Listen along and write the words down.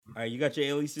All right, you got your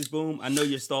aliases, Boom? I know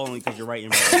you're stalling because you're writing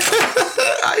right now.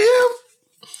 I am.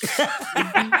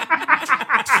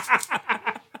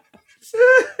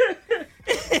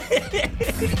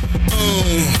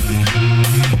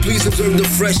 Please observe the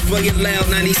fresh, play it loud.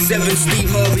 97,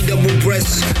 Steve Harvey, double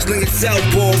breast. Sling it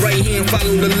southpaw, right hand,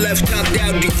 follow the left. Topped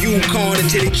out the Yukon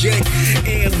into the jet.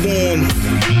 Airborne.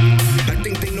 I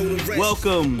think they know the rest.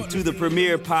 Welcome to the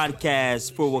premiere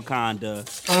podcast for Wakanda.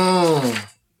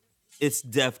 It's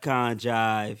DefCon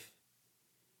Jive.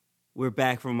 We're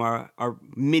back from our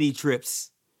mini trips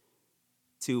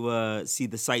to see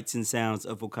the sights and sounds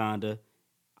of Wakanda.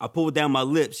 I pulled down my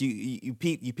lips. You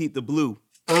peep the blue.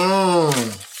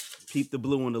 Peep the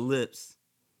blue on the lips.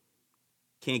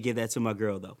 Can't give that to my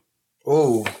girl though.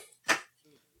 Oh.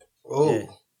 Yeah,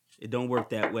 it don't work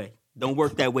that way. Don't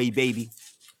work that way, baby.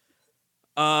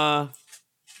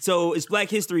 So it's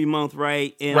Black History Month,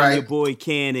 right? And I'm your boy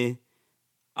Cannon.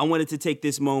 I wanted to take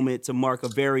this moment to mark a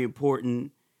very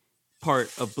important part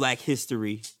of Black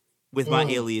history with my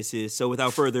aliases. So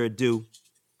without further ado,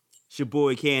 it's your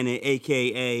boy Cannon,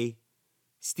 a.k.a.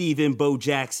 Stephen Bo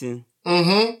Jackson.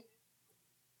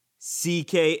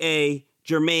 C.K.A.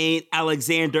 Jermaine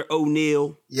Alexander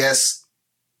O'Neal. Yes.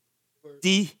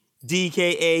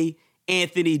 D.K.A.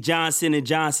 Anthony Johnson and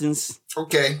Johnsons.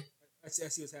 Okay. I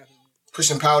see what's happening.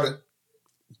 Pushing powder.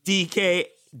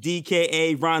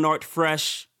 D.K.A. Ron Art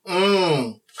Fresh.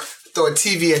 Throw a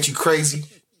TV at you, crazy.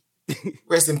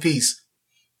 Rest in peace.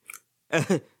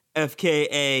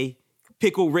 F.K.A.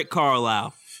 Pickle Rick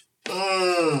Carlisle.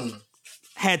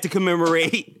 Had to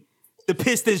commemorate the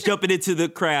Pistons jumping into the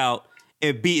crowd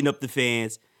and beating up the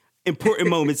fans. Important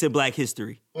moments in Black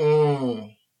history.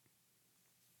 Well,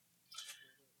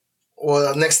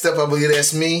 next up, I believe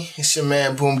that's me. It's your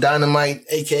man, Boom Dynamite,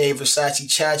 a.k.a. Versace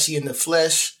Chachi in the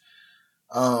flesh.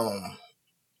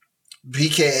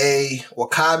 BKA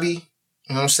Wakabi. You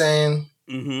know what I'm saying?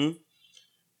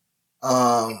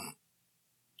 I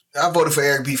voted for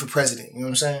Eric B. for president. You know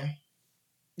what I'm saying?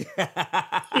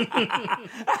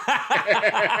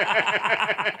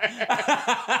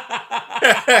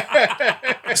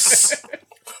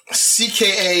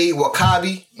 CKA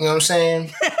Wakabi. You know what I'm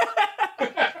saying?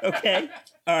 Okay.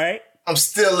 All right. I'm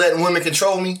still letting women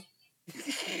control me.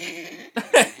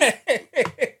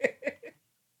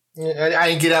 I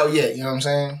ain't get out yet. You know what I'm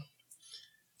saying?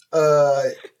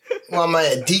 Well, I'm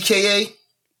at DKA.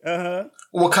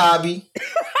 Wakabi.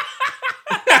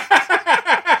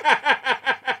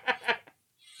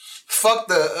 Fuck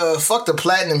the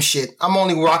platinum shit. I'm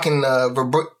only rocking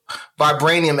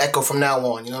vibranium echo from now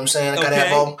on. You know what I'm saying? I gotta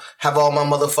have all my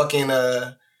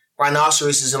motherfucking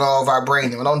rhinoceroses and all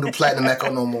vibranium. I don't do platinum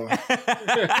echo no more.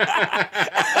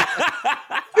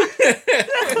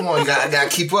 Come on, I gotta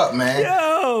keep up, man.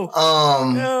 No.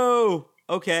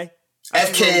 Okay.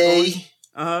 FKA.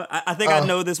 I think I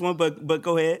know this one, but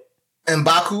go ahead.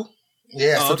 M'Baku.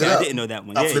 Yeah, I flipped it up. I didn't know that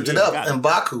one. I flipped it up.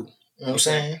 M'Baku. You know what I'm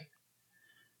saying?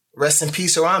 Rest in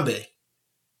peace, Harambe.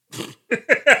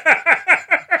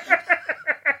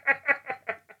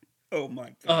 Oh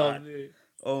my god.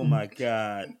 Oh my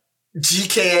god.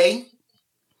 GKA.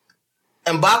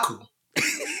 M'Baku.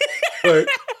 Word.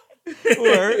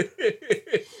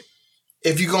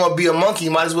 If you're gonna be a monkey,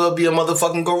 you might as well be a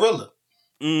motherfucking gorilla.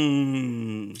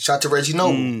 Shout out to Reggie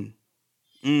Noble.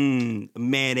 A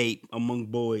man ape among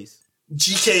boys.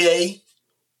 GKA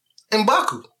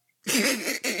M'Baku.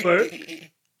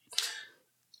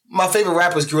 My favorite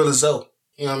rapper is Gorilla Zoe.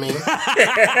 You know what I mean?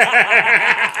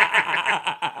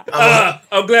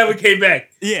 I'm glad we came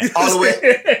back. Yeah. All the way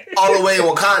in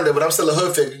Wakanda, but I'm still a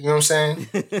hood figure. You know what I'm saying?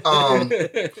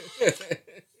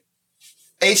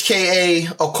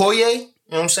 HKA Okoye.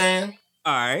 You know what I'm saying?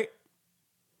 All right.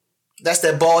 That's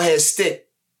that bald head stick.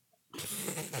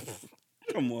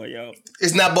 Come on, yo.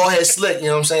 It's not bald head slick, you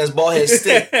know what I'm saying? It's bald head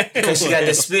stick. Because she got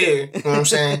that spear, you know what I'm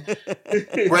saying?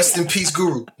 Rest in peace,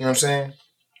 Guru. You know what I'm saying?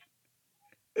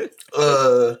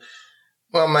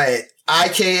 What am I at?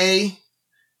 IKA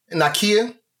Nakia. You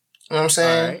know what I'm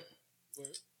saying? All right.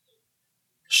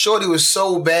 Shorty was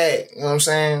so bad, you know what I'm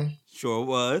saying? Sure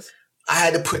was. I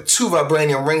had to put 2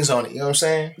 vibranium rings on it, you know what I'm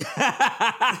saying?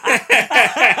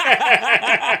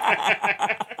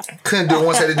 Couldn't do it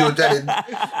once, I had to do it,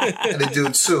 had to do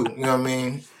it 2, you know what I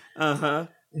mean?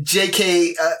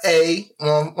 JKA,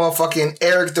 motherfucking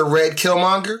Eric the Red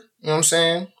Killmonger, you know what I'm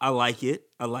saying? I like it.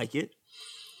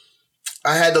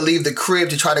 I had to leave the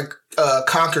crib to try to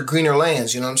conquer greener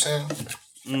lands, you know what I'm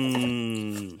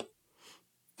saying?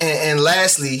 And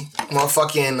lastly,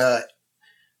 motherfucking,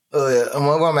 where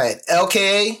am I at?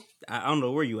 LKA? I don't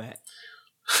know where you at.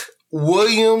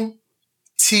 William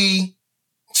T.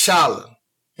 Chala.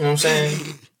 You know what I'm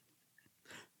saying?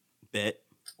 Bet.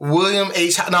 William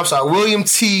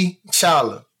T.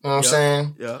 Chala. You know what I'm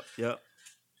saying? Yep.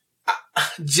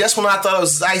 Just when I thought it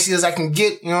was as icy as I can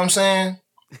get, you know what I'm saying?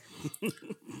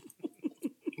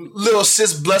 Little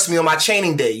sis blessed me on my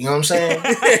chaining day, you know what I'm saying?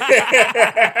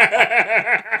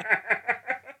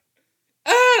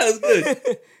 That's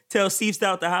good. Tell Steve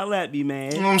Stout to holler at me,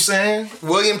 man. You know what I'm saying?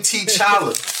 William T.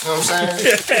 Chala. You know what I'm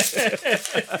saying?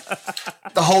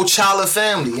 The whole Chala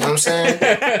family, you know what I'm saying?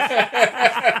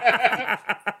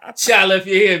 Chala, if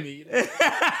you hear me.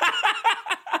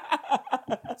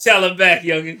 Chala back,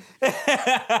 youngin.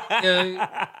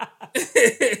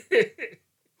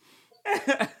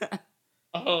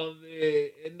 Oh, man.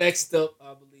 And next up,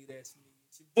 I believe that's me.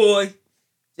 It's your boy,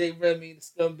 J. Remy, the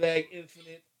Scumbag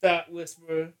Infinite, Thought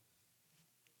Whisperer.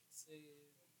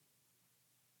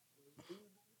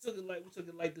 We took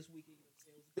it light this weekend.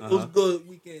 You know what I'm saying? It was a good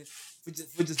weekend for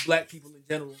just black people in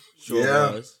general.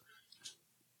 Sure was.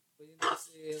 But, you know what I'm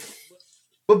saying?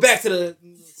 But back to the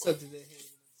subject at hand.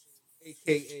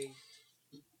 AKA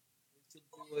your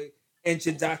boy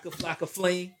Enchidaka Flocka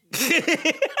Flame.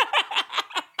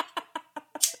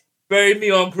 Buried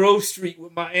me on Grove Street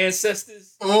with my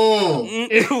ancestors.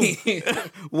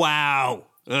 Wow.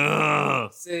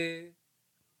 Said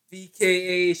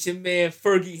BKA is your man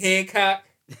Fergie Hancock.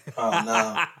 Oh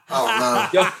no.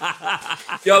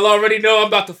 Y'all already know I'm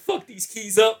about to fuck these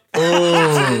keys up.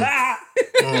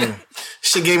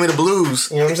 Shit gave me the blues.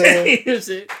 You know what I'm saying? You know what I'm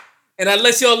saying? And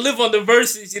unless y'all live on the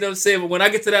verses, you know what I'm saying? But when I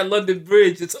get to that London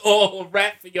Bridge, it's all a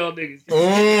rap for y'all niggas.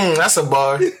 That's a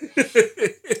bar.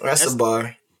 That's a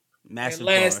bar. Massive and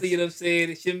lastly, bars. you know what I'm saying?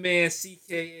 It's your man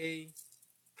CKA.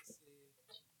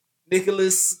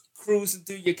 Nicholas cruising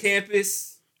through your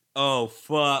campus. Oh,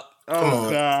 fuck.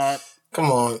 God.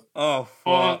 Come on. Oh,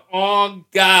 fuck. On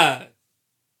God.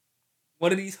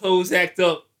 One of these hoes act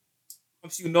up. I'm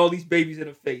shooting all these babies in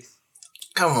the face.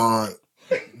 Come on.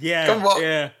 Yeah. Come on.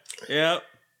 Yeah. Yep.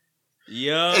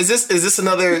 Is this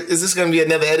gonna be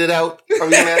another edit out? Are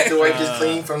we gonna have to wipe this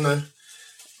clean from the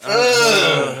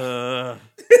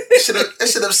That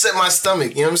should upset my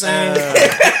stomach, you know what I'm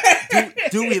saying?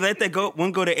 Do we let that go?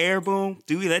 One go to air, Boom?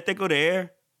 Do we let that go to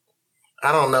air?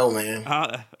 I don't know, man.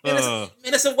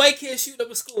 It's a white kid shooting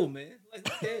up a school, man. Like,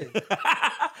 who cares?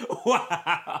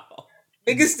 Wow.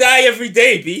 Niggas die every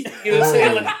day, B. You know what I'm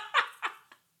saying? Like,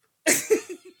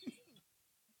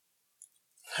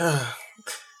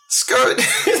 skirt.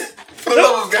 For the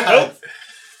love of God.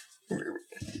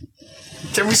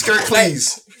 Can we skirt,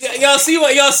 please? Y'all see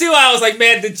why I was like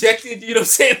mad dejected, you know what I'm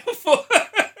saying,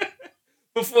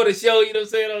 before the show, you know what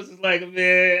I'm saying? I was just like,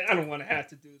 man, I don't want to have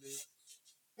to do this.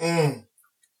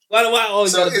 Why I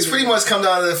always so it's pretty much come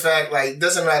down to the fact, like,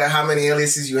 doesn't matter how many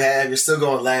aliases you have, you're still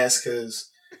going last because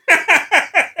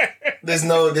there's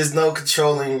no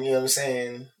controlling, you know what I'm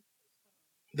saying,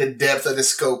 the depth of the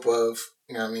scope of,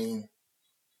 you know what I mean,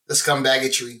 the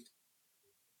scumbaggetry.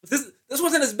 This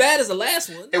wasn't as bad as the last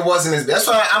one. It wasn't as bad. That's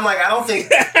why I'm like, I don't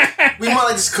think we might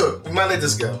let this cook. We might let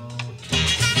this go.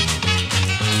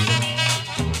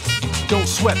 Don't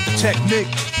sweat the technique.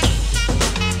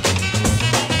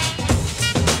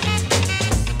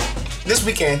 This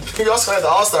weekend, we also had the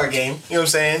All-Star game, you know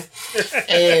what I'm saying?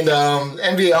 And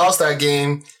NBA All-Star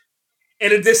game.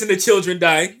 In addition to children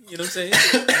dying, you know what I'm saying?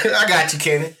 I got you,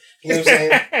 Kenny. You know what I'm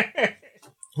saying?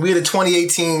 We had a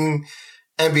 2018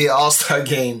 NBA All-Star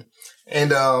game.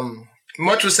 And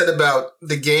much was said about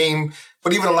the game,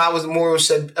 but even a lot more was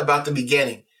said about the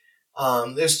beginning.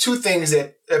 There's two things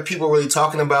that people are really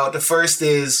talking about. The first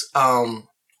is the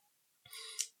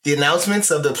announcements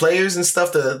of the players and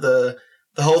stuff, the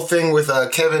whole thing with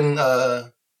Kevin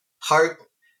Hart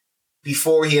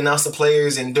before he announced the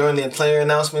players and during the player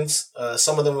announcements.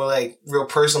 Some of them were like real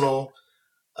personal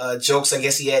jokes. I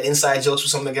guess he had inside jokes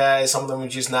with some of the guys. Some of them were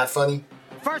just not funny.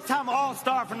 First-time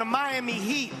All-Star from the Miami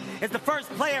Heat is the first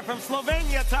player from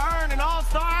Slovenia to earn an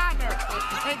All-Star honor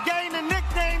and gain the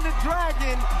nickname the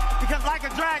Dragon because, like a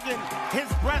dragon, his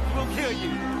breath will kill you.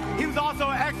 He was also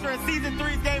an extra in Season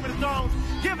 3's Game of Thrones.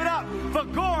 Give it up for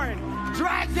Goran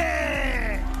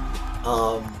Dragon!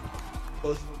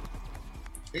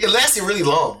 It lasted really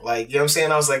long. Like, you know what I'm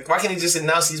saying? I was like, why can't he just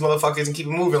announce these motherfuckers and keep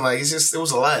it moving? Like, it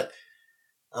was a lot.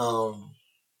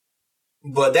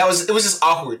 But it was just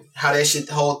awkward how that shit,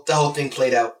 the whole thing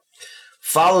played out.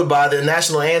 Followed by the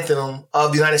national anthem of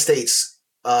the United States,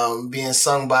 being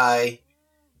sung by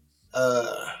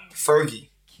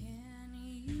Fergie.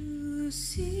 Can you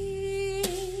see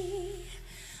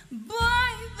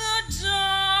by the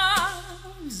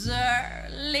dawn's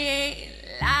early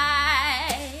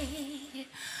light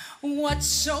what's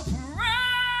so proud?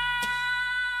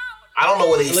 I don't know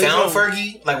where they found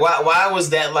Fergie. Like, why was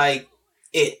that like?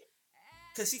 It.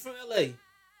 Cause he's from LA. You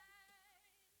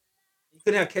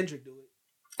couldn't have Kendrick do it.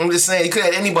 I'm just saying, you could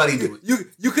have anybody do it.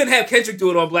 You couldn't have Kendrick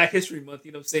do it on Black History Month.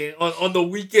 You know what I'm saying? On the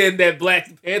weekend that Black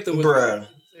Panther was. Bruh.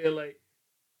 Like.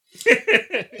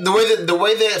 the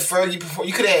way that Fergie performed,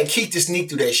 you could have had Keith to sneak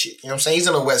through that shit. You know what I'm saying? He's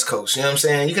on the West Coast. You know what I'm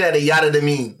saying? You could have had a Yada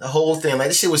Demean, the whole thing. Like,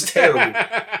 this shit was terrible.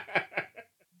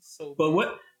 But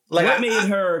what made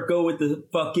her go with the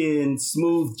fucking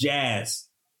smooth jazz?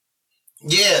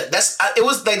 Yeah, that's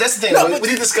the thing. No, we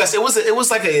did discuss. It was a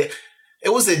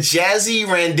jazzy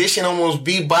rendition, almost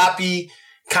beboppy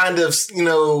kind of,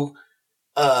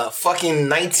 fucking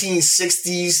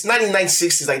 1960s, not even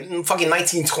 1960s, like fucking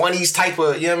 1920s type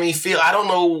of, you know what I mean, feel. I don't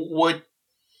know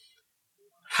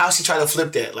how she tried to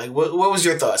flip that. Like, what was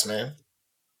your thoughts, man?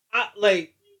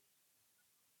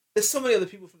 There's so many other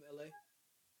people from LA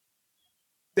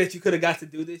that you could have got to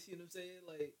do this, you know what I'm saying?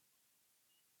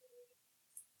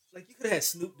 Like you could have had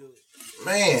Snoop do it.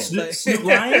 Man. Snoop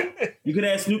Lion? You could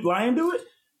have had Snoop Lion do it?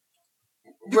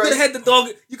 You could have had the dog.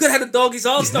 You could have had the Doggies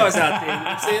All Stars out there. You know what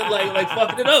I'm saying? Like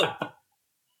fucking it up.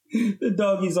 The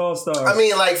Doggies All Stars. I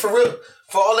mean, like, for real,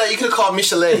 for all that, you could have called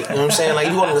Michelet. You know what I'm saying? Like,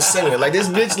 you wanted a singer. Like, this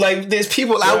bitch, like, there's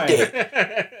people out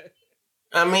there.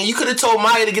 I mean, you could have told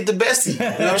Maya to get the bestie. You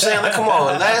know what I'm saying? Like, come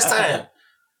on, last time.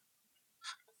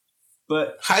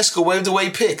 But high school waved away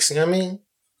picks. You know what I mean?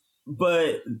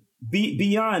 But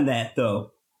beyond that,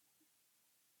 though,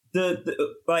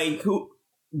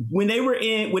 when they were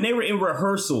in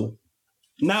rehearsal,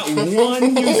 not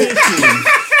one musician,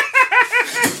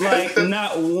 like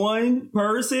not one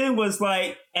person was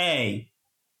like, "Hey,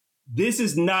 this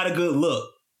is not a good look."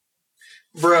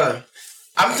 Bruh,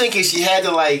 I'm thinking she had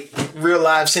to like real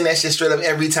live sing that shit straight up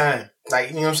every time. Like,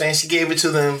 you know what I'm saying? She gave it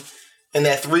to them in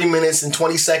that 3 minutes and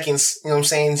 20 seconds, you know what I'm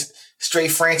saying?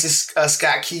 Straight Francis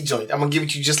Scott Key joint. I'm gonna give it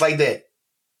to you just like that.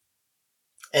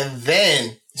 And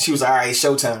then she was, all right,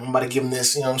 showtime. I'm about to give him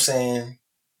this, you know what I'm saying?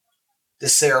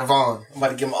 This Sarah Vaughan. I'm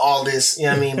about to give him all this, you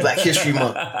know what I mean? Black History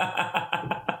Month.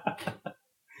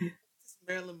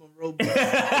 Marilyn Monroe. Get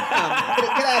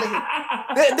out of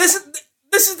here. This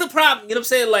is the problem. You know what I'm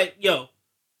saying? Like, yo,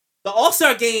 the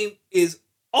All-Star Game is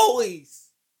always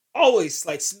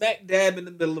like smack dab in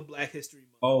the middle of Black History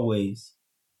Month. Always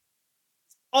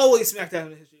smack dab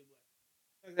in the history of Black.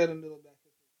 Smack dab in the middle of Black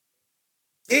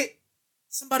History. Get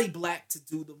somebody black to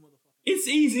do the motherfucker. It's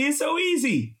easy. It's so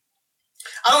easy.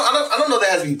 I don't know that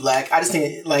it has to be black. I just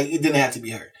think it didn't have to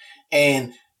be her.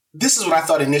 And this is what I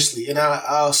thought initially, and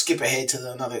I'll skip ahead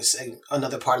to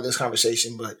another part of this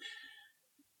conversation. But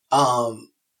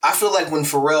I feel like when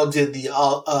Pharrell did the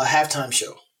halftime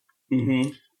show,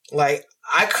 like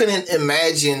I couldn't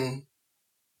imagine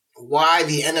why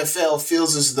the NFL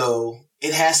feels as though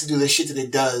it has to do the shit that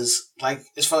it does, like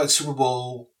as far as Super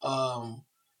Bowl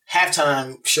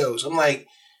halftime shows. I'm like,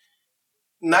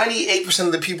 98%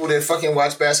 of the people that fucking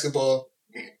watch basketball,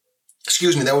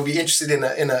 that would be interested in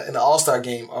an All-Star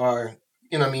game are,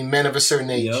 you know what I mean, men of a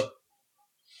certain age. Yep.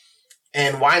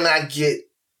 And why not get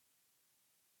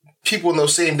people in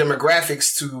those same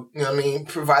demographics to, you know what I mean,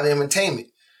 provide the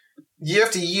entertainment? Year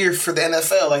after year for the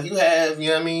NFL, like you have, you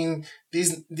know what I mean,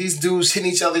 these dudes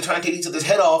hitting each other, trying to take each other's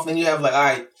head off, and then you have like, all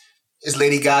right, it's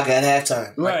Lady Gaga at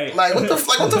halftime. Right. Like what the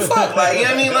fuck? Like, you know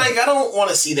what I mean? Like, I don't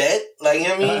want to see that. Like, you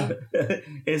know what I mean?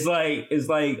 It's like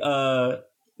the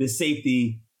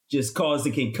safety just caused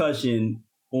a concussion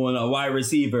on a wide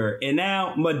receiver, and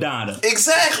now Madonna.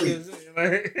 Exactly.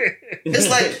 It's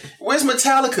like, where's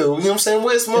Metallica? You know what I'm saying?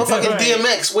 Where's motherfucking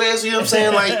DMX? Where's, you know what I'm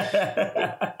saying? Like,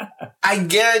 I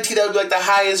guarantee that would be like the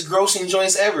highest grossing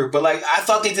joints ever. But like, I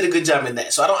thought they did a good job in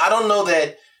that. So I don't know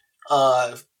that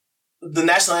the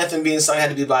national anthem being sung had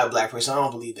to be by a black person. I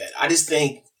don't believe that. I just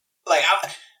think, like,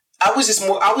 I was just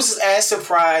as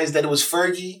surprised that it was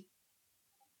Fergie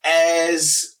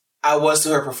as I was to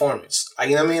her performance. Like,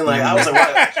 you know what I mean? Like, I was like,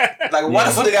 why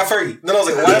the fuck they got Fergie? Then I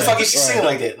was like, why the fuck is she singing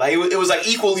like that? Like, it was like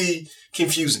equally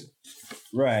confusing.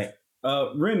 Right.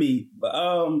 Remy,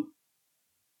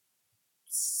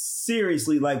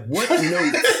 seriously, like, what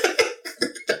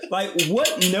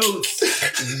notes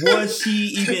was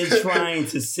she even trying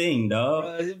to sing,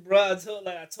 dog? Bro,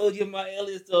 I told you my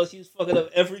alias, dog. She was fucking up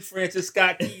every Francis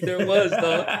Scott Key there was,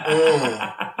 dog.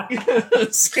 You know what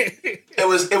I'm saying?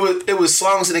 It was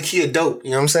songs in the key of dope.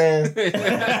 You know what I'm saying?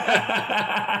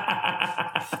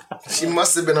 She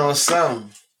must have been on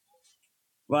something.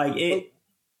 Like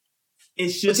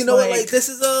it's just. But you know what? Like, this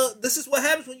is what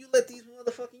happens when you let these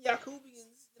motherfucking Yakubians.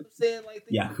 You know what I'm saying? Like,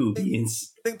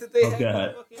 Yakubians think that they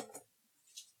have fucking,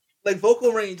 like,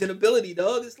 vocal range and ability,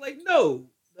 dog. It's like, no,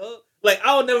 dog. Like,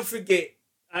 I'll never forget.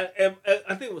 I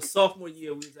think it was sophomore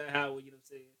year we was at Howard. You know what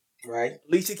I'm saying? Right.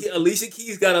 Alicia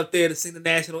Keys got up there to sing the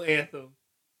national anthem.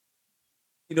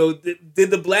 You know,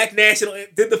 did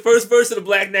the first verse of the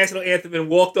Black national anthem and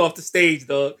walked off the stage,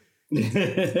 dog.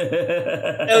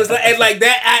 It was like, and like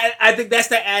that. I think that's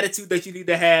the attitude that you need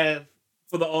to have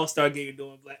for the All-Star game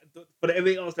for the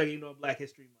NBA All-Star game during Black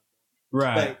History Month.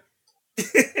 Right.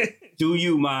 Like, do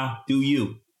you, Ma? Do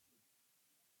you?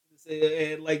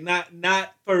 And like not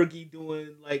Fergie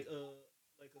doing like a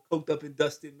coked up and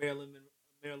dusted Marilyn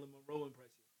Monroe impression.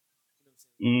 You know what I'm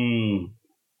saying?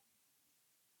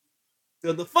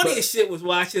 So the funniest shit was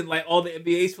watching like all the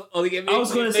NBA. I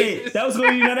was going to say that was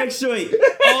going to be my next choice.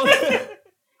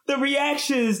 The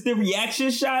reaction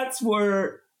shots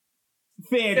were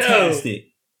fantastic.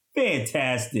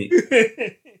 Fantastic.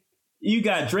 You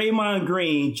got Draymond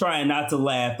Green trying not to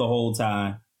laugh the whole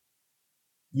time.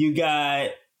 You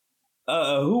got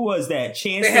who was that?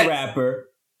 Chance the Rapper.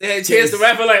 They had Chance the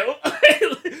Rapper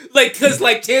because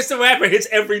Chance the Rapper hits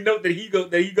every note that he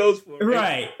goes for.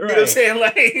 Right. You know what I'm saying?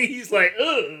 Like he's like,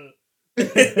 ugh.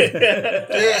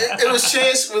 It was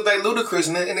Chance with like Ludacris,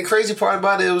 and the crazy part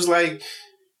about it was like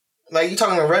you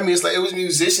talking to Remy, it's like it was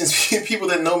musicians, people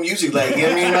that know music, like, you know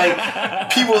what I mean,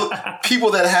 like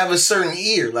people that have a certain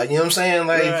ear, like, you know what I'm saying,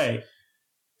 like right.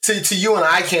 to you and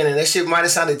I Cannon, that shit might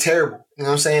have sounded terrible, you know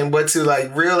what I'm saying, but to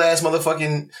like real ass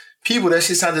motherfucking people, that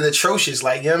shit sounded atrocious,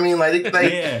 like, you know what I mean, like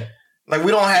yeah. Like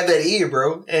we don't have that ear,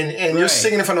 bro, and right. You're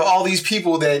singing in front of all these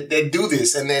people that do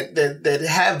this and that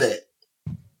have that.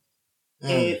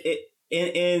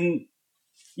 And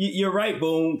you're right,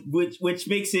 Boom, which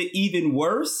makes it even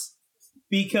worse,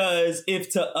 because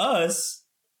if to us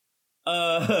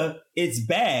it's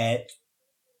bad,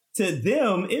 to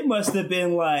them it must have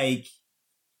been like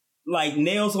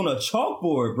nails on a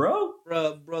chalkboard, bro.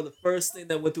 Bro, the first thing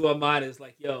that went through our mind is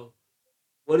like, yo,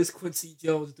 what is Quincy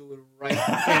Jones doing right now,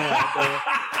 bro?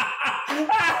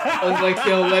 I was like,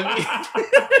 yo, let me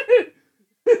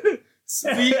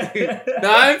sweet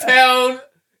 9-pound,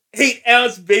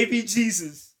 8-ounce baby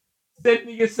Jesus. Send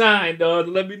me a sign, dog.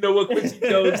 Let me know what Quincy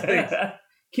Jones thinks.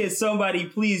 Can somebody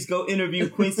please go interview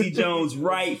Quincy Jones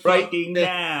right fucking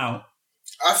now?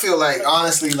 I feel like,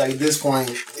 honestly, like at this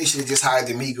point, they should have just hired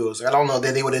the Migos. I don't know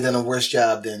that they would have done a worse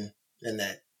job than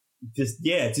that.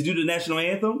 To do the national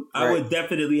anthem, right. I would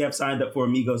definitely have signed up for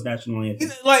Amigos national anthem.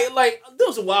 Like there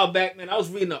was a while back, man. I was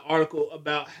reading an article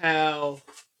about how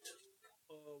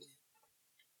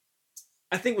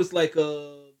I think it was like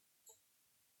it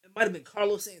might have been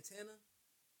Carlos Santana.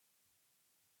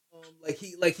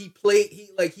 He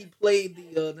played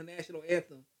the national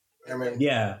anthem. I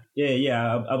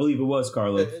believe it was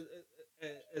Carlos.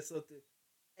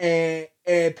 And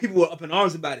people were up in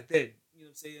arms about it then. You know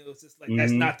what I'm saying? It was just like,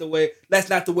 that's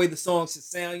not the way the song should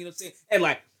sound, you know what I'm saying? And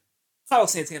like,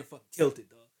 Carlos Santana fucking killed it,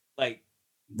 dog. Like,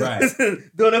 right.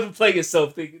 Don't ever play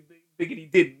yourself thinking he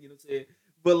didn't, you know what I'm saying?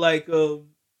 But like, there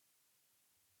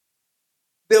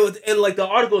was, and like the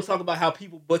article was talking about how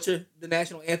people butcher the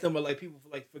national anthem, or like people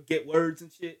like forget words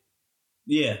and shit.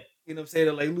 Yeah. You know what I'm saying?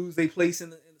 They like lose their place in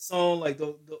the song, like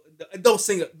don't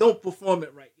sing it, don't perform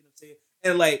it right, you know what I'm saying?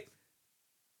 And like,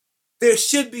 there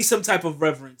should be some type of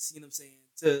reverence, you know what I'm saying,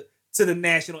 to the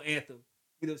national anthem.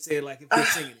 You know what I'm saying? Like if they're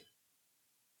singing it.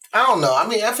 I don't know. I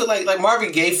mean, I feel like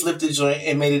Marvin Gaye flipped the joint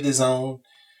and made it his own.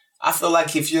 I feel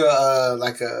like if you're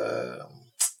like a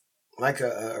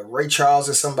Ray Charles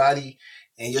or somebody,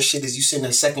 and your shit is you sing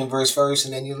the second verse first,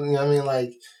 and then you know what I mean?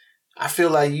 Like, I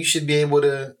feel like you should be able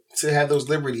to have those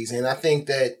liberties, and I think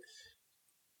that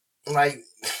like.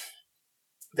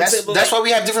 That's why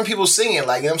we have different people singing,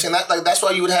 like, you know what I'm saying? That's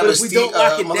why you would have a Steve,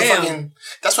 motherfucking.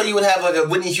 That's why you would have like a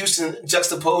Whitney Houston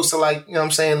juxtaposed to like, you know what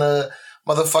I'm saying,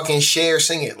 motherfucking Cher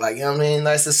sing it, like, you know what I mean?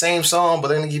 That's the same song, but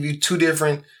they're gonna give you two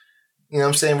different, you know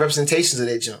what I'm saying, representations of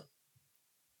that jump.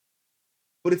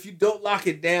 But if you don't lock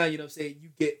it down, you know what I'm saying, you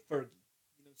get Fergie.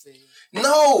 You know what I'm saying?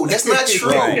 No, that's not true.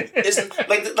 Right. It's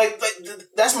like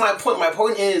that's my point. My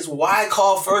point is, why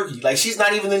call Fergie? Like, she's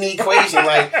not even in the equation.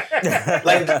 Like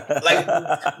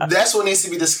that's what needs to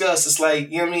be discussed. It's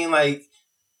like, you know what I mean? Like,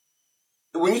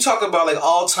 when you talk about like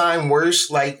all time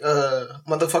worst, like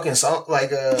motherfucking song,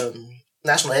 like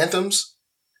national anthems,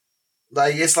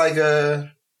 like it's like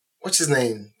what's his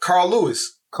name? Carl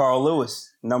Lewis. Carl Lewis.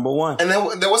 Number one. And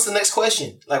then what's the next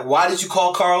question? Like, why did you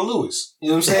call Carl Lewis? You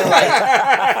know what I'm saying? Like,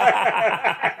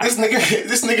 this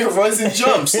nigga runs and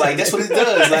jumps. Like, that's what it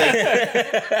does.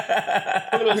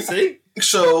 Like,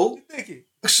 so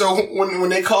when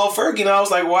they called Fergie, and I was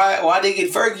like, why they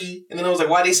get Fergie? And then I was like,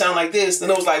 why they sound like this?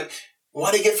 And I was like,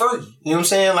 why they get Fergie? You know what I'm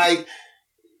saying? Like,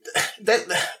 that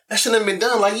shouldn't have been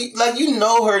done. Like you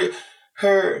know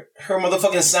her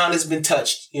motherfucking sound has been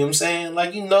touched. You know what I'm saying?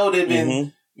 Like, you know they've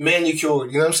been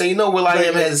manicured. You know what I'm saying? You know,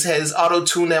 will.i.am has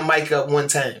auto-tuned that mic up one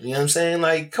time. You know what I'm saying?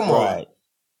 Like, come on.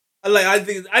 I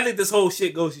think this whole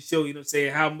shit goes to show, you know what I'm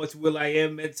saying, how much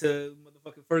will.i.am meant to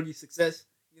motherfucking Fergie's success.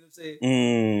 You know what I'm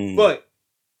saying? But,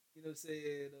 you know what I'm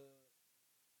saying,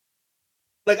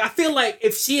 like, I feel like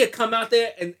if she had come out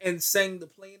there and sang the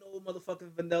plain old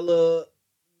motherfucking vanilla,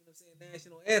 you know what I'm saying,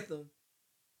 national anthem, you know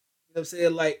what I'm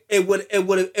saying, like, it would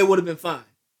have been fine.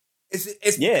 It's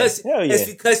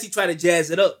because she tried to jazz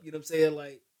it up, you know what I'm saying,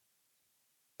 like,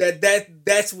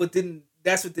 that's what didn't work.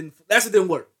 You know what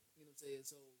I'm saying?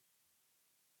 So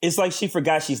it's like she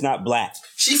forgot she's not black.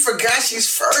 She forgot she's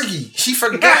Fergie. She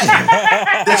forgot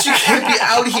that you can't be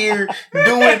out here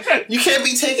you can't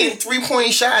be taking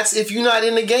 3-point shots if you're not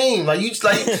in the game. Like, it's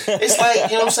like,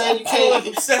 you know what I'm saying? You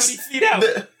can't. 70 feet out. The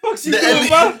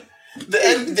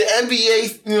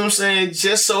NBA, you know what I'm saying,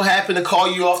 just so happened to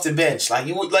call you off the bench. Like,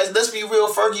 let's be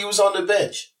real, Fergie was on the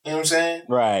bench. You know what I'm saying?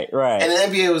 Right. And the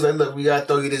NBA was like, look, we got to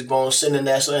throw you this bone, send the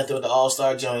national anthem with the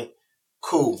All-Star joint.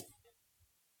 Cool.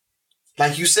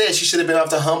 Like you said, she should have been off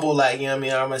the humble, like, you know what I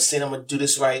mean, I'm going to sing, I'm going to do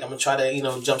this right, I'm going to try to, you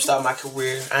know, jumpstart my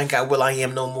career. I ain't got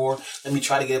will.i.am no more. Let me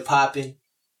try to get it popping.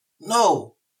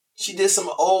 No. She did some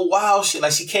old wild shit.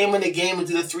 Like, she came in the game and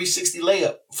did a 360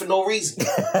 layup for no reason.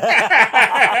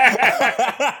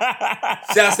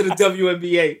 Shouts to the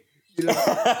WNBA. You know?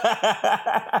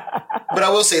 But I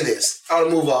will say this. I want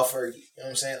to move off Fergie. You know what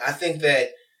I'm saying? I think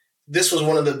that this was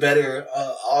one of the better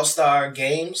All-Star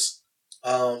games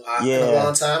in a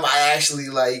long time. I actually,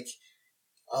 like,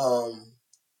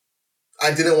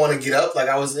 I didn't want to get up. Like,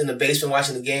 I was in the basement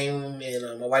watching the game,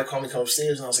 and my wife called me come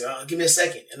upstairs, and I was like, oh, give me a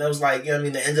second. And I was like, you know what I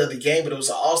mean, the end of the game, but it was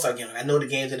an all-star game. I know the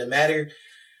game didn't matter,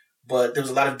 but there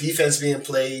was a lot of defense being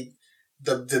played.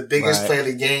 The biggest play of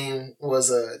the game was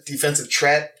a defensive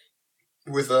trap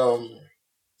with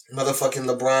motherfucking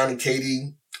LeBron and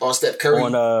KD on Steph Curry.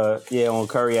 On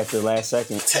Curry after the last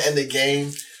second. To end the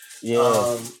game.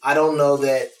 Yeah. I don't know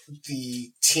that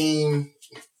the team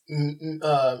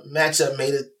matchup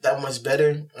made it that much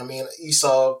better. I mean, you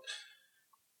saw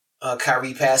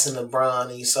Kyrie passing LeBron,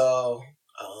 and you saw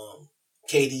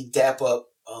KD dap up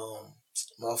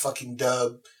motherfucking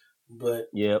Dub. But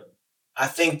I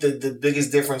think the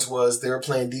biggest difference was they were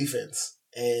playing defense,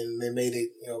 and they made it,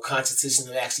 you know, conscious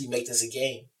to actually make this a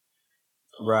game.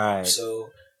 Right. So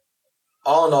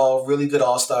all in all, really good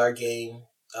All-Star game.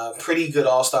 Pretty good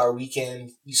All-Star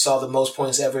weekend. You saw the most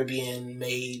points ever being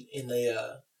made in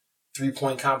the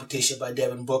 3-point competition by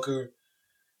Devin Booker.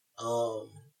 Saw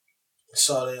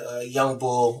the young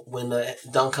bull win the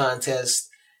dunk contest,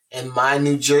 and my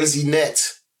New Jersey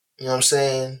Nets. You know what I'm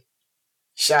saying?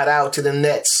 Shout out to the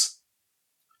Nets.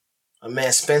 My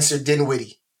man Spencer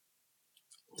Dinwiddie.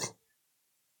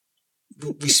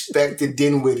 Respect the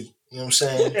Dinwiddie. You know what I'm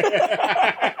saying?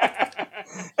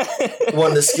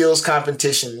 Won the skills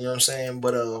competition. You know what I'm saying?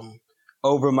 But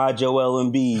over my Joel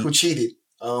Embiid, who cheated.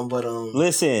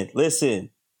 Listen.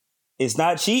 It's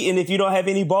not cheating if you don't have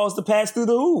any balls to pass through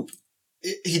the hoop.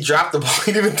 He dropped the ball.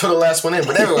 He didn't even throw the last one in.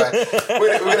 But anyway,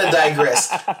 we're going to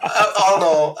digress. All in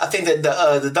all, I think that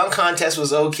the dunk contest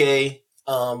was okay,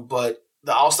 but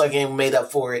the All-Star game made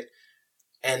up for it,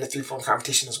 and the 3-point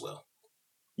competition as well.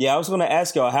 Yeah, I was going to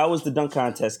ask y'all, how was the dunk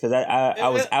contest? Because I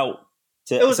was out,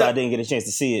 so I didn't get a chance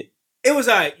to see it. It was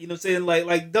all right. You know what I'm saying?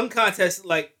 Like dunk contests,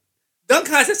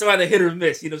 are either hit or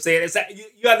miss. You know what I'm saying? It's like,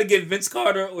 you either get Vince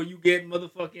Carter or you get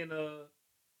motherfucking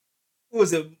who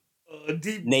was it?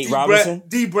 Nate Robinson?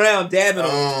 D Brown dabbing on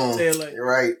it. You know what I'm saying? Like, you're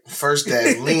right. First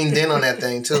dab leaned in on that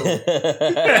thing too.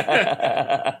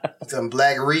 Some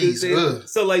black reeds.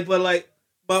 So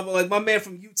my man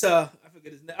from Utah,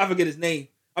 I forget his name.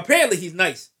 Apparently he's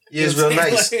nice. Yeah, he's real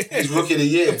nice. He's rookie of the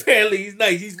year. Apparently he's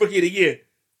nice. He's rookie of the year.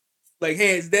 Like,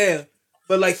 hands down.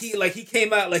 But he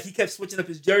came out, he kept switching up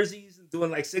his jerseys and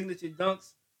doing signature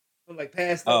dunks from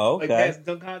past past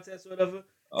dunk contests or whatever.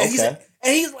 Okay.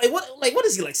 And he's what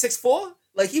is he, 6'4"?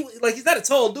 He's not a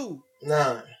tall dude.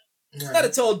 Nah. He's not a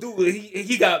tall dude.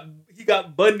 He got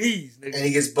butt knees, nigga. And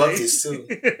he gets buckets too.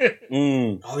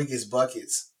 Oh, he gets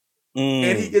buckets.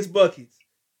 And he gets buckets.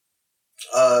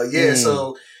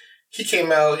 So he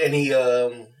came out and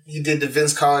he did the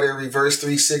Vince Carter reverse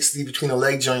 360 between the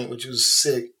leg joint, which was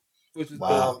sick. Which was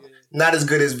dope, yeah. Not as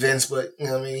good as Vince, but you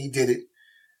know what I mean, he did it.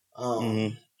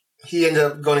 He ended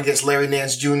up going against Larry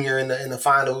Nance Jr. in the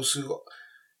finals,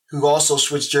 who also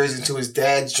switched jerseys to his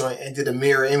dad's joint and did a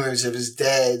mirror image of his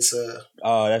dad's.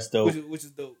 That's dope. Which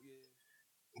is dope.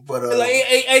 Yeah. But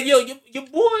your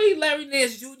boy Larry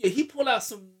Nance Jr. He pulled out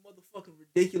some motherfucking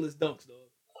ridiculous dunks, dog.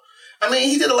 I mean,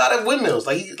 he did a lot of windmills.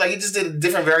 He just did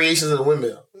different variations of the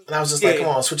windmill. And I was just like, come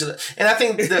on, switch it up. And I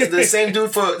think the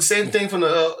same thing from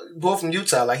the boy from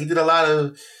Utah. Like he did a lot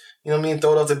of, you know what I mean,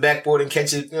 throw it off the backboard and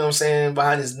catch it, you know what I'm saying,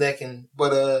 behind his neck. But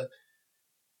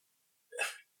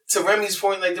to Remy's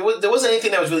point, like there wasn't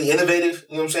anything that was really innovative.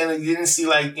 You know what I'm saying? Like, you didn't see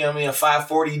like, you know what I mean, a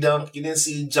 540 dunk. You didn't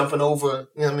see jumping over,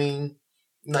 you know what I mean,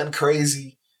 nothing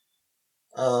crazy.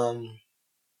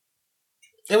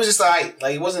 It was just alright.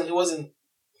 Like it wasn't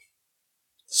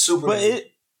super.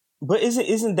 But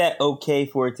isn't that okay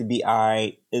for it to be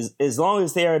alright? As long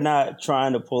as they are not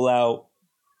trying to pull out,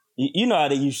 you know how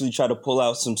they usually try to pull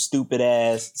out some stupid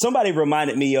ass. Somebody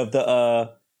reminded me of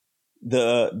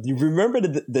you remember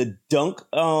the dunk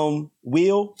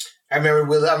wheel? I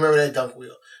remember that dunk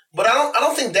wheel. But I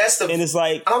don't think that's the. And it's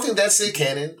like, I don't think that's it,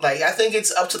 Cannon. Like I think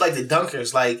it's up to like the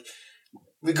dunkers. Like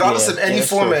regardless of any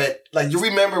format, true. Like you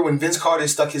remember when Vince Carter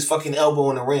stuck his fucking elbow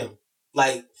in the rim.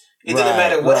 Like it didn't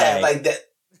matter what happened. Like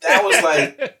that was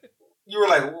like you were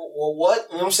like, well, what?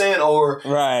 You know what I'm saying? Or you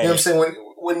know what I'm saying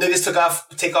when niggas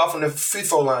take off on the free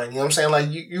throw line. You know what I'm saying? Like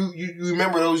you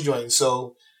remember those joints.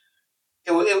 So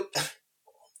it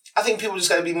I think people just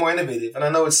got to be more innovative. And I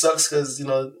know it sucks because you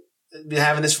know been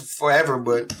having this forever,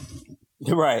 but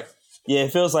right, yeah,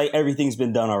 it feels like everything's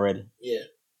been done already. Yeah.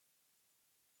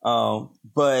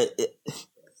 But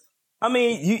I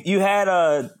mean, you had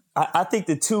I think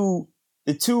the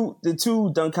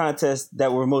two dunk contests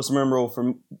that were most memorable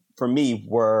for me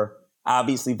were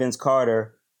obviously Vince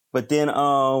Carter, but then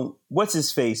what's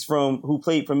his face who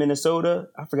played for Minnesota?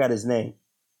 I forgot his name.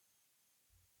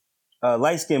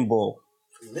 Light skinned bull.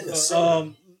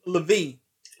 Levine.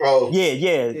 Oh yeah.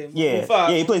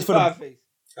 He plays for the face.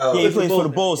 He plays for the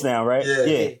Bulls now, right?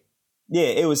 Yeah.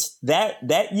 It was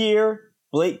that year.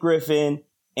 Blake Griffin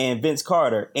and Vince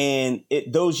Carter, and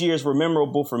those years were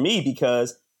memorable for me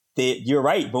because you're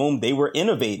right, Boom. They were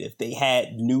innovative. They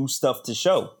had new stuff to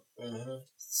show. Mm-hmm.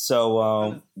 So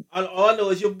all I know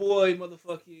is your boy,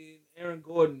 motherfucking Aaron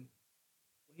Gordon.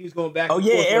 He was going back. Oh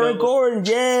yeah, Aaron Gordon.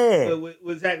 Yeah,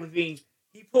 with Zach Levine.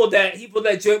 He pulled that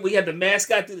joint where he had the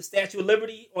mascot through the Statue of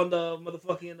Liberty on the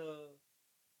motherfucking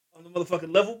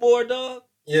level board, dog.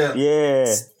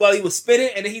 Yeah. While he was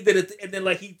spinning, and then he did it, and then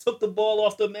like he took the ball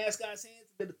off the mascot's hands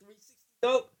and did a 360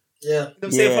 dunk. Yeah. You know what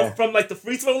I'm saying? From like the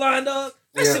free throw line, dog.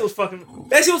 That shit was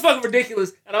fucking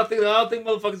ridiculous. And I don't think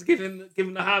motherfuckers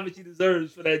giving the homage he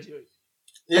deserves for that joint.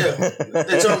 Yeah. And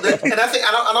I think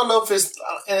I don't know if it's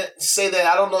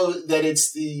I don't know that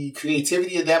it's the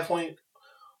creativity at that point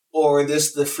or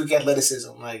this the freak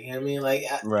athleticism. Like, you know what I mean? Like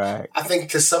I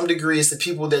think to some degree it's the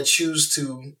people that choose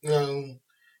to, you know,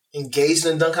 engage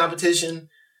in a dunk competition.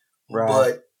 Right.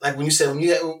 But like when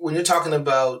you're talking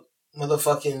about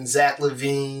motherfucking Zach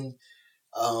Levine,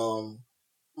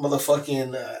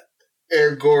 motherfucking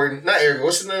Eric Gordon, not Eric,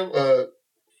 what's his name?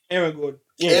 Aaron Gordon.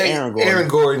 Yeah, Aaron Gordon. Aaron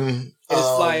Gordon. And his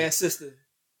fly ass sister.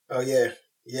 Oh yeah.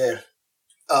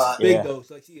 Big though,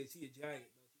 so she a giant.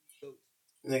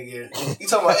 Nigga, you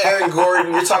talking about Aaron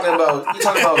Gordon? You're talking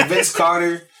about Vince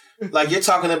Carter. Like you're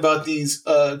talking about these,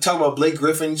 talking about Blake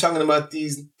Griffin. You're talking about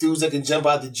these dudes that can jump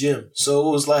out the gym. So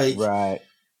it was like,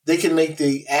 they can make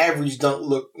the average dunk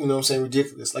look, you know what I'm saying,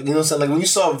 ridiculous. Like, you know what I'm saying? Like when you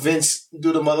saw Vince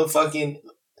do the motherfucking,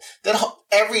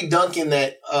 every dunk in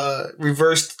that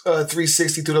reversed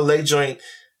 360 through the leg joint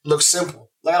looks simple.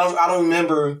 Like I don't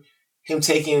remember him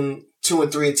taking 2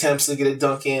 and 3 attempts to get a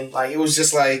dunk in. Like it was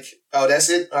just like, oh, that's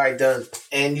it? All right, done.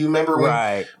 And you remember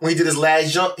when he did his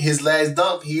last dunk,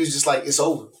 he was just like, it's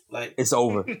over. Like it's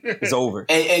over. It's over.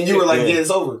 And you were like, yeah, it's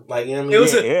over. Like, you know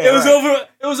what I mean?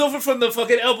 It was over from the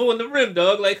fucking elbow in the rim,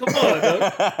 dog. Like, come on,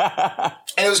 dog.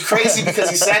 And it was crazy because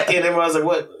he sat there and everyone was like,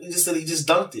 what? He just said he just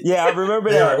dunked it. Yeah, I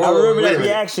remember that. I remember that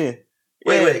reaction.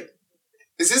 Wait.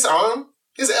 Is his arm?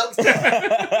 His elbow?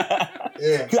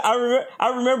 Yeah.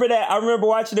 I remember that. I remember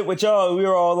watching it with y'all. We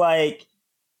were all like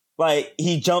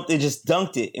he jumped and just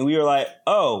dunked it. And we were like,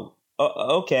 oh,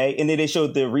 okay. And then they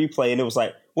showed the replay and it was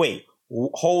like, wait,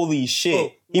 holy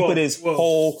shit. He put his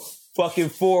whole fucking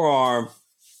forearm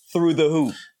through the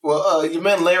hoop. Well, your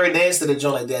man Larry Nance did a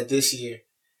joint like that this year.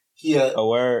 He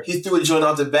threw a joint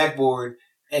off the backboard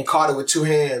and caught it with 2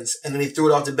 hands. And then he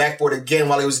threw it off the backboard again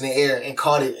while it was in the air and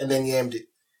caught it and then yammed it.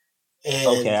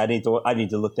 And, okay, I need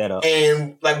to look that up.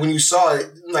 And like when you saw it,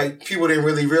 like people didn't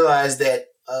really realize that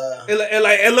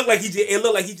it looked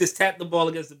like he just tapped the ball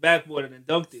against the backboard and then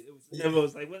dunked it. Everyone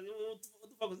was like, what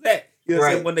the fuck was that? You know what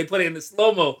I'm saying? When they put it in the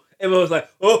slow mo, everyone was like,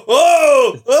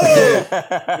 oh.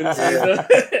 You know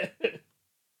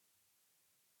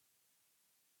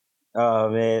oh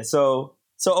man. So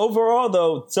overall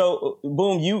though,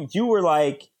 Boom, you were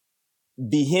like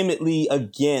vehemently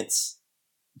against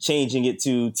changing it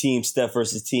to Team Steph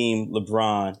versus Team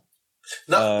LeBron.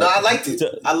 No, I liked it.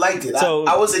 I liked it. So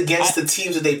I was against the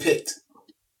teams that they picked.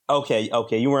 Okay.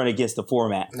 You weren't against the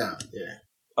format. No, yeah.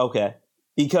 Okay.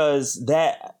 Because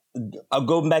I'll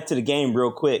go back to the game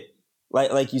real quick.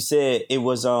 Like you said, it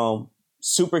was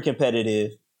super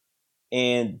competitive,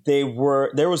 and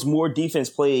there was more defense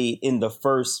played in the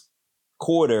first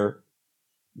quarter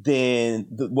than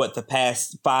the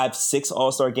past 5-6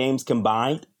 All-Star games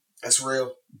combined. That's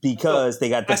real. Because they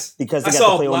got to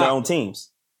play on their own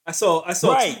teams. I saw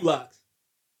right. 2 blocks.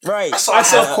 Right. I saw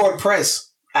half-court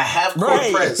press. A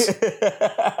half-court press.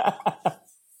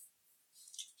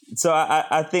 So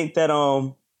I think that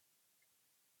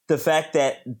the fact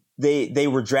that they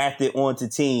were drafted onto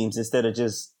teams instead of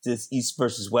just East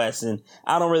versus West, and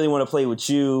I don't really want to play with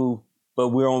you, but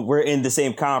we're in the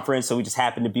same conference, so we just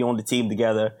happen to be on the team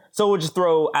together. So we'll just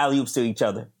throw alley-oops to each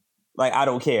other. Like, I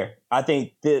don't care. I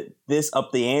think that this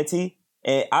upped the ante.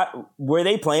 And were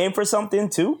they playing for something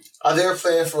too? They were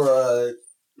playing for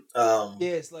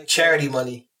it's like charity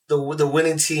money. The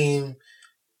winning team,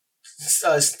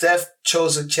 Steph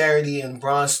chose a charity and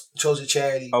Bronze chose a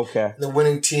charity. Okay. The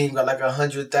winning team got like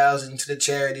 100,000 to the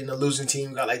charity, and the losing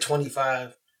team got like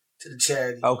 25 to the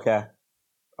charity. Okay.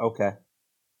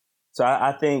 So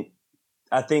I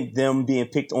think them being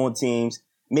picked on teams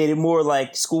made it more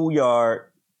like schoolyard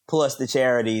plus the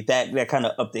charity. That kind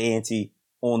of upped the ante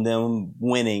on them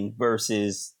winning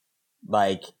versus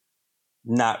like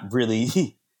not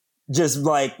really just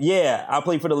like, yeah, I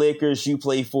play for the Lakers, you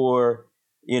play for,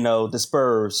 the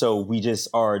Spurs, so we just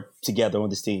are together on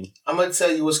this team. I'm going to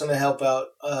tell you what's going to help out.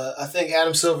 I think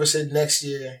Adam Silver said next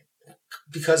year,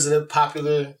 because of the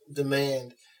popular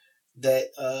demand,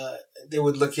 that they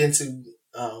would look into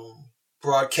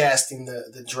broadcasting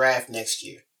the draft next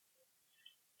year.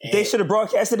 They should have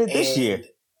broadcasted it this year.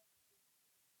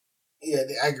 Yeah,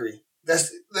 I agree.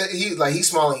 He's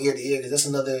smiling ear to ear because that's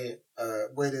another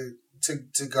way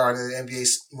to garner the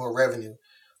NBA's more revenue.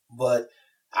 But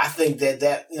I think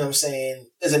that you know what I'm saying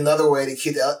is another way to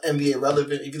keep the NBA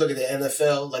relevant. If you look at the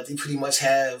NFL, like they pretty much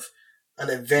have an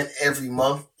event every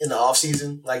month in the off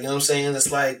season. Like, you know what I'm saying?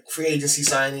 It's like free agency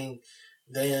signing,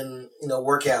 then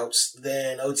workouts,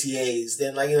 then OTAs,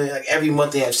 then like every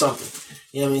month they have something.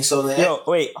 You know what I mean? So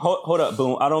wait, hold up,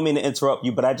 Boom. I don't mean to interrupt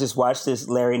you, but I just watched this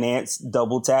Larry Nance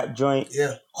double tap joint.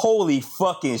 Yeah. Holy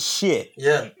fucking shit.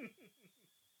 Yeah.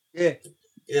 Yeah.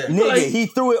 Yeah. Nigga, he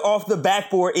threw it off the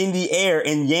backboard in the air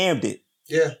and yammed it.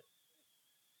 Yeah.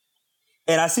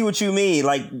 And I see what you mean.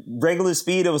 Like regular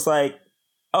speed, it was like,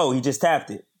 oh, he just tapped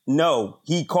it. No,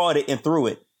 he caught it and threw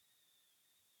it.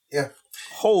 Yeah.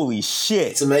 Holy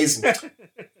shit. It's amazing.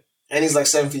 And he's like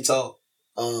 7 feet tall.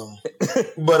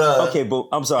 Okay, but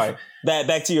I'm sorry.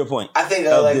 Back to your point. I think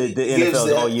the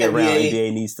NFL all year round.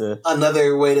 NBA needs to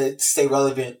another way to stay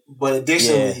relevant. But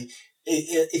additionally,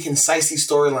 it concises these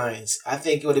storylines. I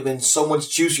think it would have been so much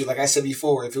juicier, like I said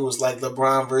before, if it was like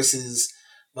LeBron versus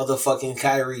motherfucking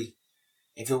Kyrie.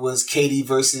 If it was KD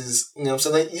versus,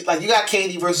 so like you got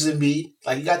KD versus Embiid,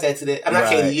 like you got that today. I'm not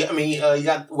KD. I mean, you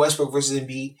got Westbrook versus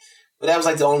Embiid, but that was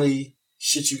like the only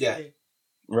shit you got.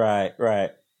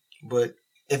 Right. But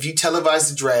if you televise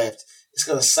the draft, it's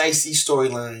gonna size these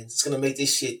storylines. It's gonna make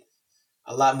this shit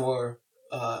a lot more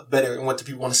better and what the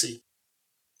people want to see.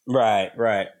 Right.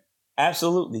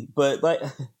 Absolutely. But like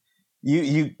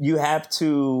you have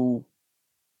to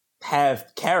have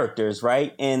characters,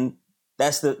 right? And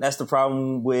that's the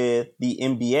problem with the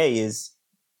NBA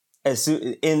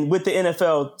and with the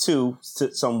NFL too,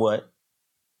 somewhat,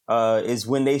 is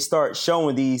when they start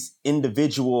showing these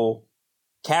individual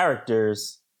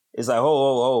characters. It's like,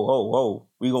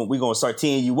 we gonna start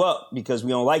teeing you up because we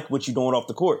don't like what you're doing off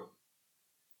the court.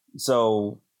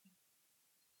 So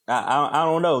I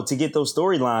don't know. To get those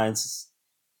storylines,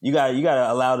 you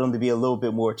gotta allow them to be a little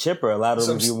bit more chipper. Allow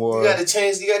them to be more. You gotta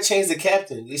change the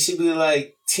captain. It should be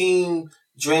like Team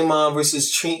Draymond versus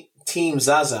Team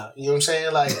Zaza. You know what I'm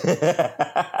saying? Like,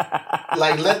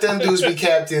 like let them dudes be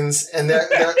captains, and they're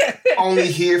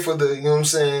only here for the, you know what I'm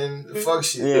saying, the fuck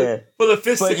shit. Yeah, for the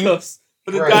fisticuffs. For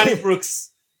the Donniebrooks.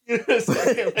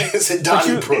 It's a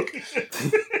Donnybrook.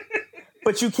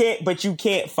 But you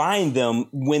can't find them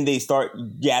when they start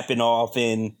yapping off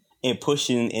and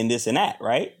pushing and this and that,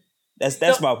 right?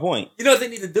 That's my point. You know what they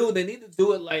need to do? They need to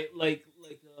do it like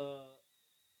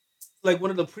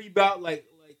one of the pre-bout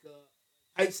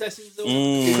hype sessions they do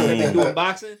in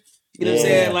boxing. You know what I'm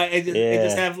saying? Like they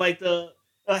just have like the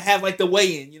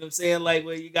weigh-in. You know what I'm saying? Like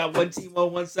where you got one team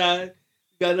on one side.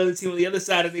 Got another team on the other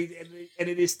swhat and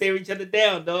they just stare each other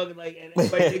down, dog, and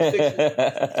everybody takes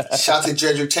pictures. Shout to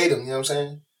Jedrick Tatum, you know what I'm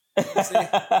saying? You know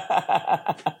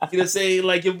what I'm saying?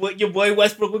 Like your boy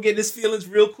Westbrook will get his feelings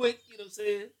real quick, you know what I'm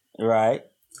saying? Right.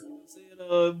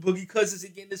 Boogie Cousins is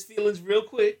getting his feelings real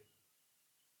quick.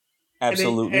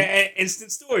 Absolutely. And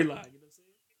instant storyline. You know what I'm saying?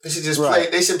 They should just play.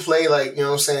 They should play like, you know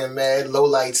what I'm saying, mad low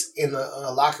lights in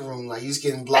the locker room. Like he's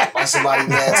getting blocked by somebody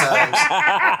mad times.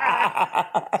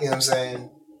 You know what I'm saying?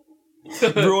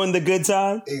 Ruin the good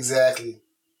time. Exactly.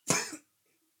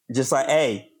 Just like,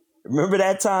 hey, remember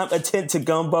that time Attempt to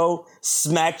Gumbo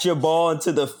smacked your ball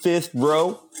into the 5th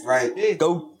row? Right.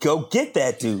 Go get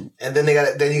that dude. And then you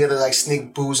gotta like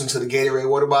sneak booze into the Gatorade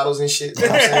water bottles and shit. You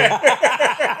know what I'm saying?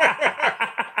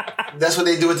 That's what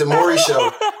they do at the Maury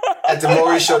show. At the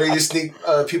Maury show, they just sneak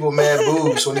people mad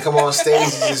boobs. So when they come on stage,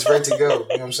 it's just ready to go. You know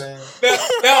what I'm saying?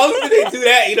 Now only they do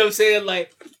that, you know what I'm saying?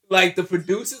 Like the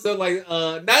producers are like,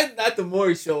 not the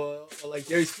Maury show, or like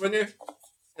Jerry Springer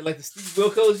and like the Steve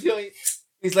Wilkos joint.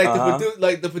 He's like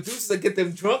the producers that get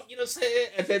them drunk, you know what I'm saying?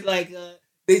 And then like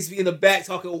they just be in the back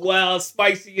talking wild,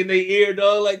 spicy in their ear,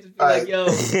 dog. Like, just be like, yo,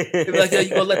 they be like, yo, you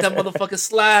gonna let that motherfucker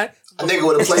slide? A nigga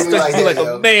would have played me like that, like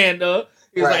yo. a man, dog.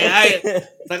 He's Right.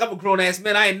 like, I'm a grown ass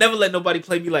man. I ain't never let nobody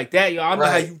play me like that, yo. I know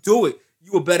how you do it.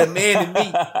 You a better man than me.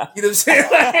 You know what I'm saying?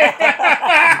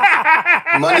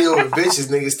 Money over bitches,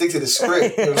 nigga. Stick to the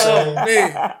script. You know what I'm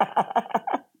saying? Oh, man.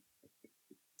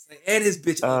 And his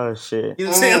bitch. Oh, shit. You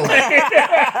know what I'm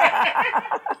saying?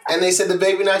 And they said the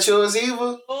baby not yours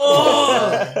either?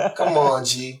 Oh. Come on,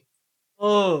 G.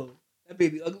 Oh. That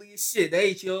baby ugly as shit. That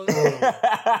ain't yours.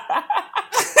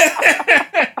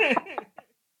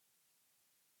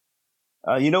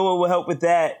 You know what would help with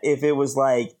that if it was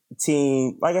like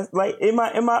team like in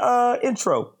my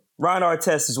intro, Ron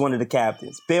Artest is one of the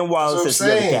captains. Ben Wallace is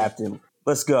the other captain.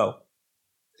 Let's go.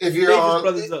 If you're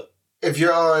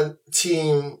on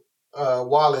team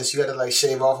Wallace, you gotta like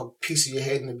shave off a piece of your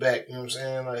head in the back. You know what I'm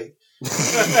saying? Like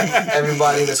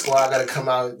everybody in the squad gotta come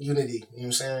out unity. You know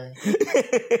what I'm saying?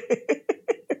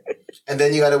 And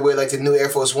then you gotta wear like the new Air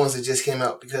Force Ones that just came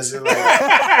out because they're like,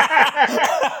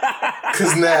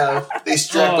 because now they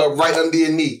strap up right under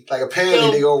your knee. Like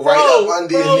apparently they go right up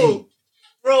under your knee.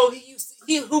 Bro,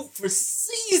 he hooped for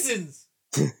seasons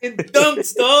in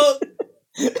dunks, dog.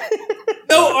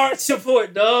 No arch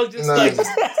support, dog. Just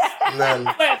None.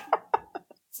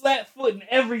 flat foot and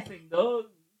everything, dog.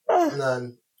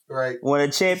 None. Right. Won a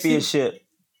championship.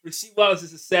 Rasheed Wallace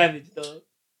is a savage, dog.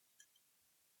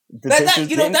 That's what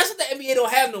the NBA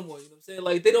don't have no more. You know what I'm saying?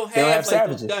 Like they don't have like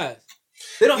those guys.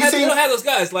 They don't have those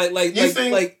guys. Like they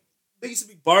used to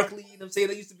be Barkley. You know what I'm saying?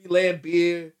 They used to be Lambeer.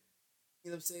 You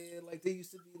know what I'm saying? Like they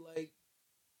used to be like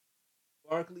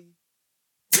Barkley.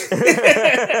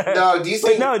 No, do you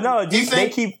think? No. Do you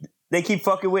think they keep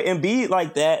fucking with Embiid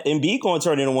like that? Embiid gonna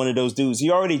turn into one of those dudes.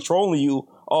 He already trolling you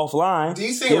offline. Do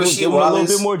you think give him a little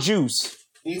bit more juice?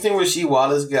 Do you think Rasheed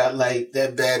Wallace got like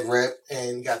that bad rep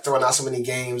and got thrown out so many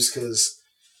games because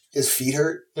his feet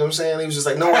hurt? You know what I'm saying? He was just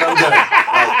like, "No, what I'm done.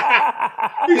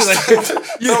 Like,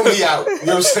 throw me out." You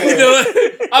know what I'm saying? You know what?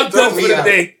 I'm done for the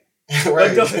day.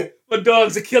 Right. My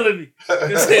dogs are killing me. You know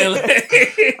what I'm saying?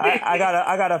 I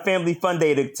got a family fun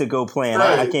day to go plan.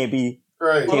 Right. I can't be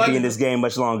in this game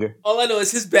much longer. All I know is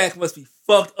his back must be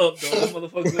fucked up, though. This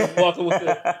motherfucker's been walking with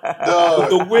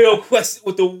the real question,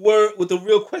 with the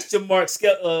real question mark,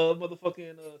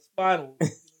 motherfucking spinal.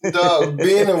 Dog,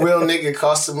 being a real nigga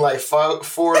cost him like 4 to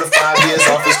 5 years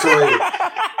off his career.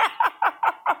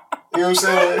 You know what I'm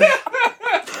saying?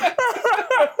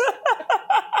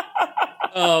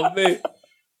 Oh man,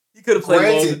 he could have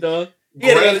played longer, dog. He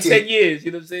had another 10 years.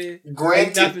 You know what I'm saying?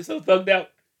 Granted, not been so thugged out.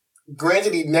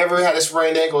 Granted, he never had a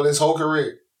sprained ankle in his whole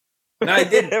career. No, he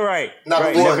didn't. Right. Not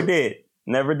one.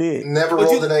 Never did. Never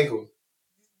rolled an ankle.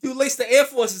 You lace the Air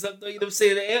Forces up, though. You know what I'm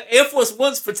saying? The Air Force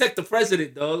Ones protect the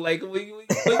president, dog. Like, what you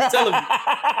telling me?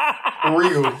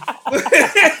 Real.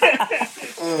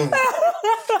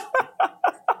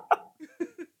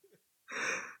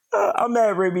 I'm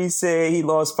mad Remy said he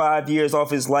lost 5 years off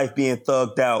his life being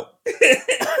thugged out.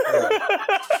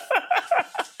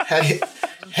 Had he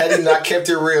not kept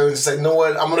it real and just like, you know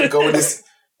what, I'm gonna go in this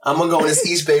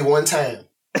East Bay one time.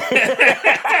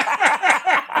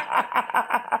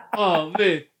 Oh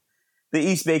man. The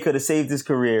East Bay could have saved his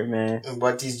career, man.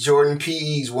 But these Jordan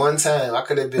PEs one time, I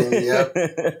could have been, yep.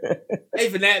 Hey,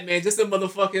 for that, man, just the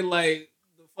motherfucking like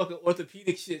the fucking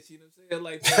orthopedic shit, you know what I'm saying?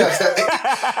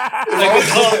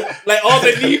 Like all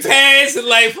the knee pads and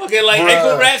like fucking like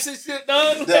ankle wraps and shit,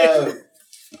 dog. Like,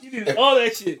 you need all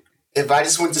that shit. If I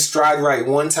just went to Stride Right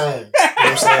one time, you know what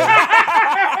I'm saying?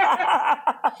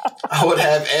 I would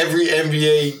have every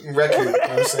NBA record, you know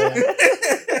what I'm saying?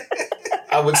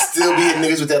 I would still be hitting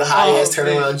niggas with that high-ass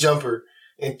turnaround jumper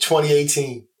in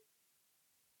 2018.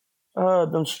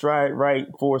 Them stride right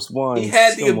force ones. He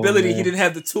had the ability, he didn't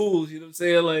have the tools. You know what I'm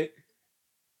saying? Like,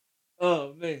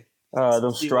 oh man.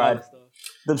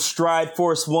 Them stride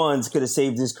force ones could have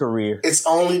saved his career. It's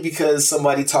only because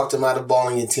somebody talked him out of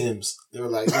balling in Tim's. They were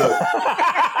like, look.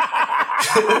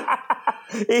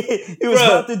 he was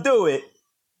about to do it.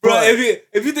 Bro,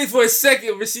 if you think for a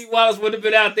second Rasheed Wallace would have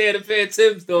been out there in the pair of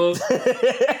Tim's, though.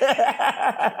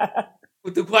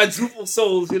 With the quadruple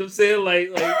soles, you know what I'm saying?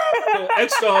 Like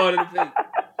extra hard in the paint.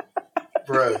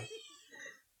 Bro.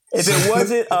 If it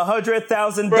wasn't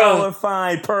 $100,000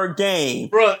 fine per game,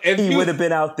 bro, he would have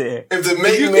been out there. If the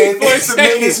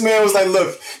maintenance man was like,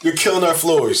 "Look, you're killing our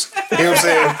floors," you know what I'm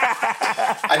saying?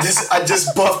 I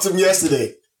just buffed him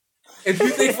yesterday. If you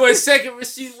think for a second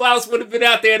Rasheed Wallace would have been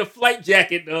out there in a flight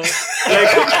jacket, though,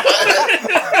 like,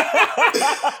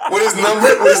 with his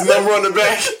number on the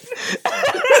back.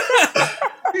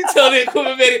 He told the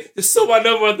equipment man, "Just sew my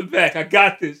number on the back. I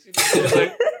got this." You know,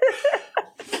 like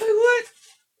what?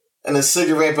 And a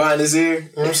cigarette behind his ear. You know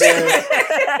what I'm saying?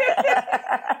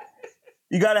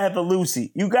 You gotta have a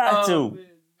Lucy. You got to. Man.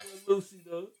 Lucy,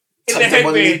 though. In the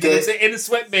headband, you know what I'm saying? In the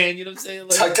sweatband, you know what I'm saying?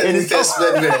 Like, tucked underneath that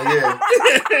sweatband, yeah.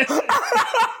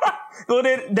 Well,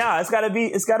 then, it's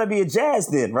gotta be a Jazz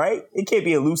then, right? It can't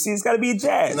be a Lucy. It's gotta be a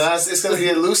Jazz. Nah, it's gonna be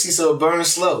a Lucy, so it burns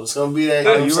slow. It's gonna be that.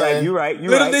 You're right.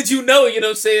 Little did you know, you know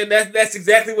what I'm saying? That's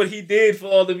exactly what he did for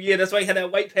all them years. That's why he had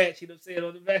that white patch, you know what I'm saying,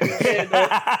 on the back of his head.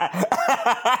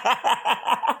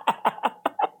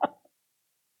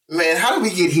 Man, how did we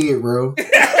get here, bro?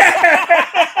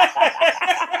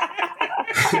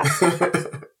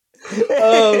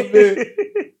 Oh man.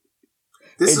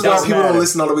 This is why people don't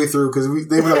listen all the way through, because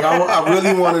they were like, I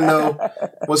really want to know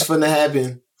what's finna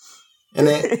happen. And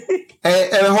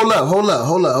hold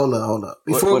up.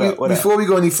 Before we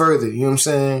go any further, you know what I'm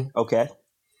saying? Okay.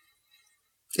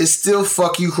 It's still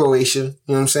fuck you, Croatia. You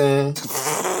know what I'm saying?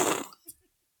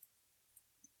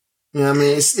 You know what I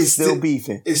mean? It's still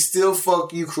beefing. It's still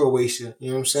fuck you, Croatia. You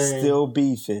know what I'm saying? Still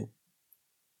beefing.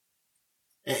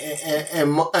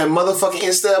 And motherfucking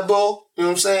Istanbul, you know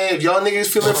what I'm saying? If y'all niggas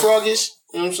feeling froggish,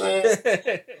 you know what I'm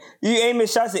saying? You aiming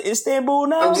shots at Istanbul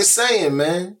now? I'm just saying,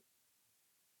 man.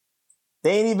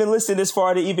 They ain't even listened this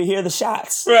far to even hear the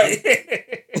shots. Right.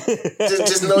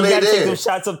 just know they there. Take them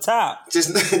shots up top.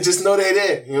 Just know they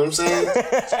there. You know what I'm saying?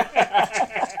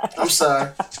 I'm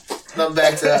sorry. Now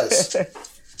back to us.